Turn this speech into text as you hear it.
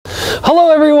Hello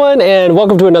everyone and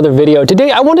welcome to another video.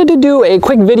 Today I wanted to do a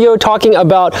quick video talking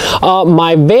about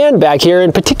my van back here,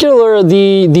 in particular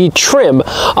the trim.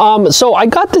 So I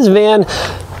got this van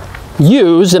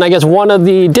used, and I guess one of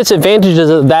the disadvantages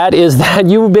of that is that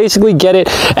you basically get it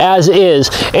as is.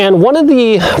 And one of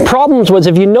the problems was,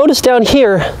 if you notice down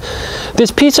here, this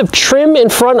piece of trim in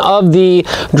front of the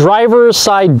driver's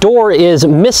side door is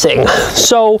missing.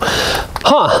 So,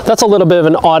 that's a little bit of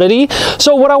an oddity.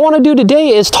 So what I want to do today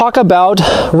is talk about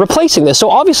replacing this. So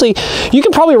obviously, you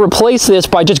can probably replace this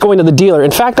by just going to the dealer.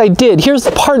 In fact, I did. Here's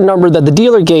the part number that the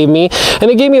dealer gave me, and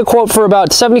they gave me a quote for about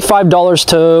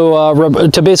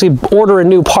 $75 to basically order a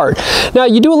new part. Now,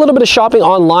 you do a little bit of shopping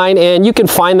online, and you can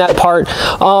find that part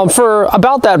for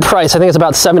about that price. I think it's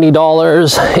about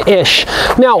 $70-ish.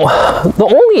 Now, the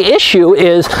only issue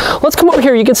is, let's come over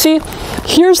here. You can see,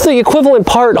 here's the equivalent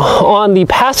part on the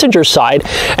passenger side.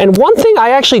 And one thing I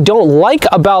actually don't like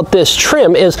about this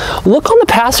trim is, look on the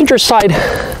passenger side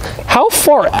how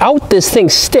far out this thing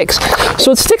sticks.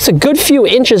 So it sticks a good few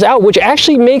inches out, which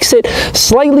actually makes it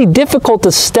slightly difficult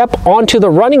to step onto the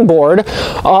running board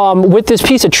with this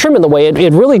piece of trim in the way.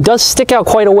 It really does stick out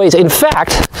quite a ways. In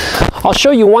fact, I'll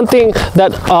show you one thing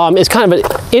that is kind of an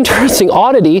interesting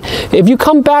oddity. If you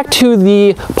come back to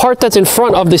the part that's in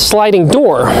front of the sliding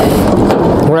door,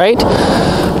 right?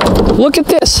 Look at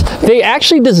this. They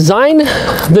actually designed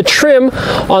the trim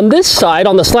on this side,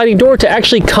 on the sliding door, to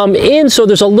actually come in, so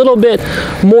there's a little bit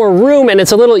more room and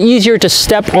it's a little easier to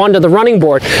step onto the running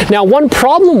board. Now, one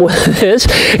problem with this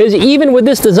is, even with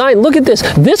this design, look at this.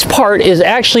 This part is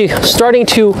actually starting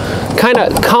to kind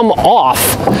of come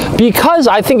off, because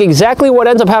I think exactly what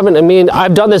ends up happening, I mean,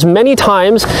 I've done this many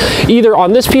times, either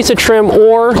on this piece of trim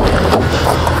or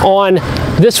on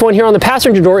this one here on the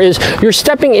passenger door, is you're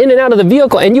stepping in and out of the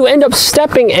vehicle and you end up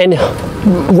stepping and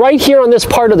right here on this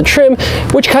part of the trim,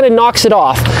 which kind of knocks it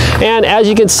off. And as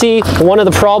you can see, one of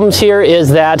the problems here is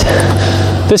that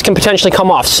this can potentially come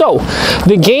off. So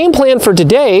the game plan for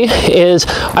today is,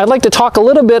 I'd like to talk a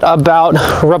little bit about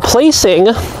replacing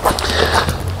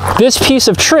this piece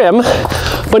of trim,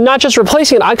 but not just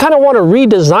replacing it. I kind of want to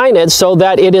redesign it so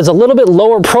that it is a little bit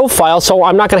lower profile, so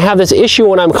I'm not going to have this issue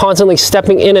when I'm constantly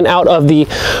stepping in and out of the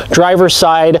driver's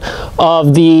side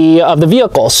of the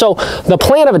vehicle. So the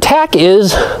plan of attack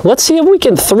is, let's see if we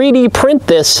can 3D print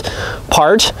this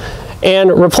part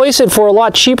and replace it for a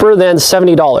lot cheaper than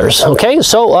 $70. Okay,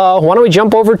 so why don't we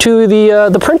jump over to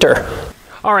the printer.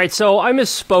 All right, so I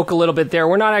misspoke a little bit there.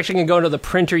 We're not actually going to go to the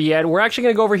printer yet. We're actually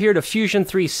going to go over here to Fusion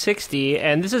 360,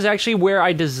 and this is actually where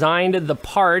I designed the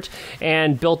part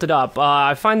and built it up.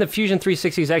 I find that Fusion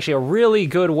 360 is actually a really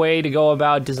good way to go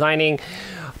about designing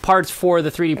parts for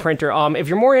the 3D printer. If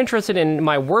you're more interested in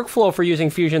my workflow for using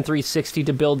Fusion 360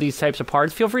 to build these types of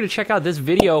parts, feel free to check out this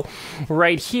video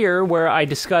right here where I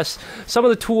discuss some of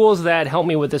the tools that help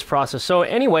me with this process. So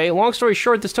anyway, long story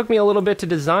short, this took me a little bit to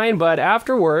design, but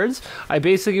afterwards I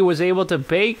basically was able to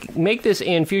make this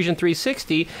in Fusion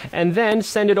 360 and then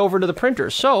send it over to the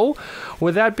printer. So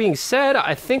with that being said,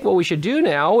 I think what we should do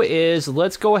now is,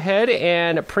 let's go ahead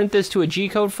and print this to a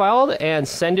G-code file and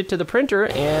send it to the printer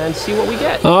and see what we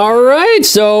get. All right,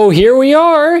 so here we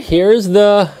are. Here's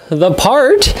the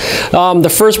part,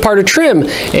 the first part of trim,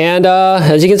 and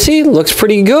as you can see, looks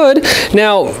pretty good.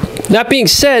 Now, that being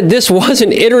said, this was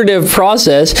an iterative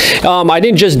process. I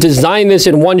didn't just design this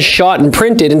in one shot and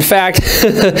print it. In fact,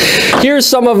 here's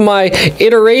some of my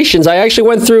iterations. I actually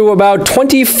went through about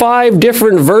 25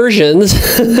 different versions,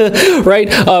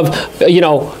 right, of,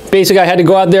 basically I had to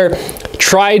go out there,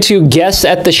 try to guess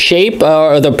at the shape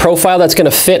or the profile that's going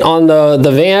to fit on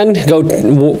the van, go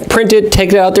print it,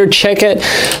 take it out there, check it,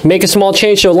 make a small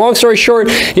change. So long story short,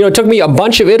 it took me a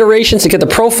bunch of iterations to get the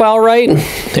profile right,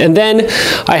 and then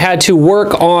I had to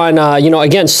work on,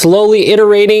 again, slowly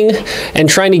iterating and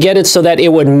trying to get it so that it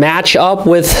would match up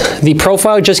with the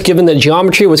profile. Just given the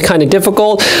geometry was kind of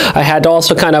difficult, I had to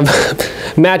also kind of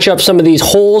match up some of these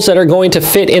holes that are going to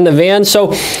fit in the van.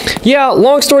 So yeah,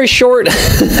 long story short,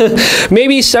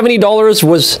 maybe $70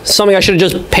 was something I should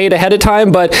have just paid ahead of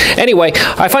time. But anyway,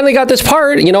 I finally got this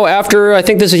part, after, I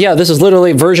think this is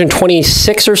literally version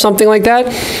 26 or something like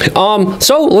that.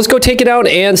 So let's go take it out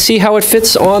and see how it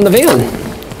fits on the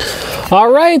van.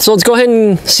 All right, so let's go ahead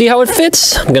and see how it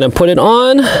fits. I'm gonna put it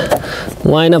on,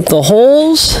 line up the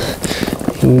holes,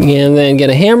 and then get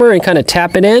a hammer and kind of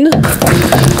tap it in.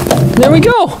 There we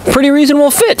go, pretty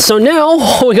reasonable fit. So now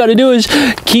all we got to do is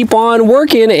keep on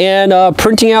working and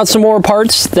printing out some more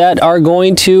parts that are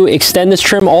going to extend this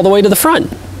trim all the way to the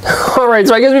front. All right,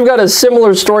 so I guess we've got a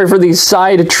similar story for these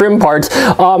side trim parts,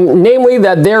 namely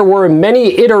that there were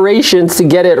many iterations to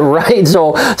get it right.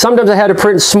 So sometimes I had to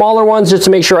print smaller ones just to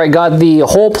make sure I got the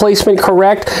hole placement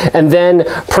correct, and then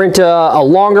print a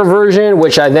longer version,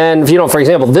 which I then, you know, for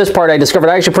example, this part I discovered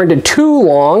I actually printed too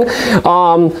long.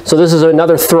 So this is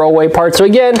another throwaway part. So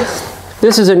again,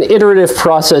 this is an iterative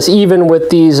process, even with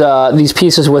these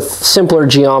pieces with simpler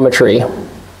geometry.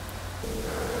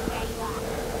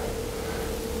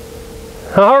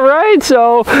 All right,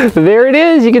 so there it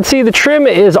is. You can see the trim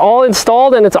is all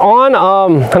installed and it's on.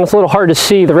 And it's a little hard to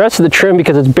see the rest of the trim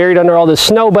because it's buried under all this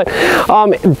snow, but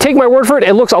take my word for it,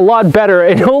 it looks a lot better.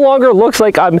 It no longer looks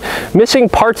like I'm missing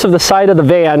parts of the side of the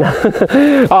van.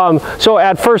 So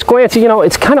at first glance, you know,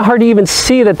 it's kind of hard to even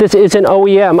see that this is an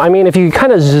OEM. I mean, if you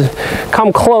kind of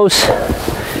come close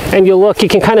and you look, you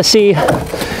can kind of see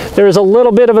there's a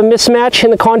little bit of a mismatch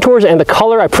in the contours and the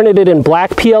color. I printed it in black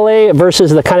PLA versus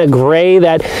the kind of gray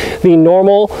that the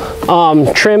normal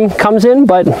trim comes in,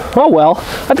 but oh well,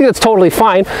 I think that's totally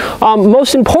fine.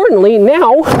 Most importantly,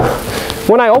 now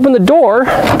when I open the door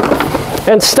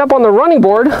and step on the running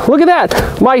board, look at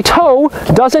that, my toe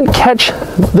doesn't catch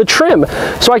the trim,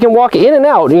 so I can walk in and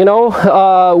out, you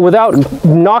know, without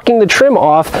knocking the trim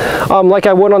off like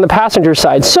I would on the passenger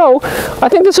side. So I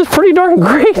think this is pretty darn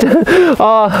great.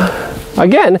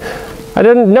 Again, I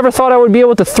never thought I would be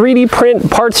able to 3D print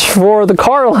parts for the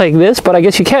car like this, but I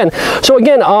guess you can. So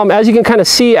again, as you can kind of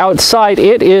see outside,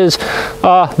 it is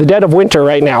the dead of winter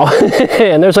right now.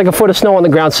 And there's like a foot of snow on the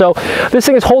ground. So this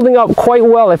thing is holding up quite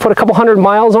well. I put a couple 100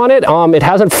 miles on it. It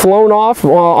hasn't flown off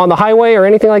on the highway or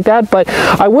anything like that, but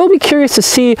I will be curious to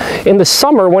see in the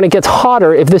summer when it gets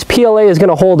hotter if this PLA is going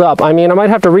to hold up. I mean, I might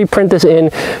have to reprint this in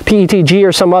PETG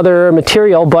or some other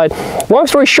material, but long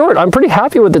story short, I'm pretty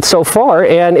happy with it so far.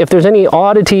 And if there's any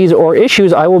oddities or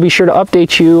issues, I will be sure to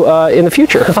update you in the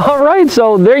future. All right,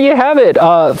 so there you have it,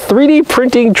 3D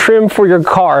printing trim for your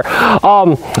car.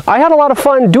 I had a lot of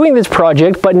fun doing this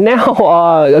project, but now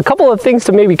a couple of things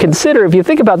to maybe consider if you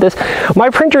think about this.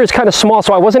 My printer is kind of small,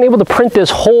 so I wasn't able to print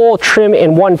this whole trim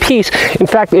in one piece. In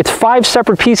fact, it's 5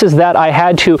 separate pieces that I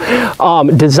had to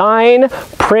design,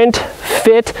 print,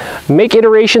 fit, make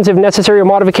iterations if necessary or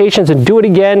modifications, and do it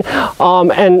again.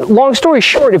 And long story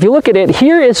short, if you look at it,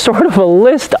 here is sort of a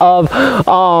list of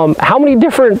how many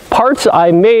different parts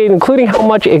I made, including how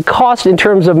much it cost in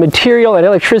terms of material and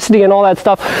electricity and all that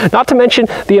stuff, not to mention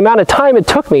the amount of time it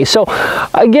took me. So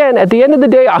again, at the end of the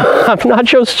day, I'm not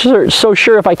so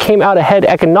sure if I came out ahead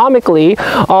economically,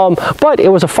 but it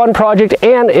was a fun project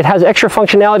and it has extra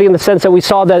functionality in the sense that we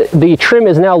saw that the trim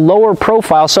is now lower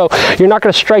profile, so you're not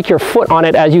going to strike your foot on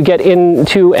it as you get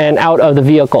into and out of the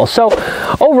vehicle. So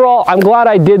overall, I'm glad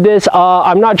I did this.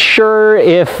 I'm not sure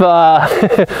if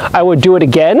I would do it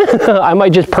again. I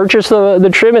might just purchase the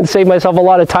trim and save myself a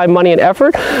lot of time, money, and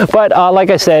effort. But like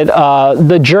I said,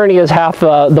 the journey is half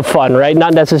the fun, right?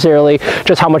 Not necessarily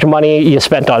just how much money you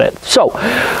spent on it. So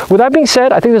with that being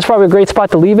said, I think this is probably a great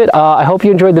spot to leave it. I hope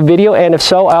you enjoyed the video, and if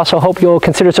so, I also hope you'll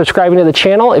consider subscribing to the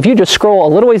channel. If you just scroll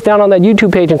a little ways down on that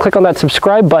YouTube page and click on that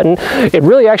subscribe button, it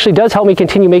really actually does help me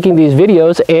continue making these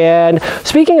videos. And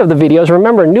speaking of the videos,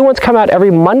 remember, new ones come out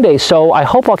every Monday, so I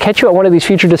hope I'll catch you at one of these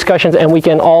future discussions and we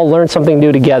can all learn something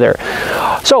new together.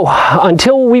 So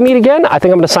until we meet again, I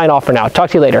think I'm going to sign off for now.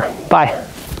 Talk to you later. Bye.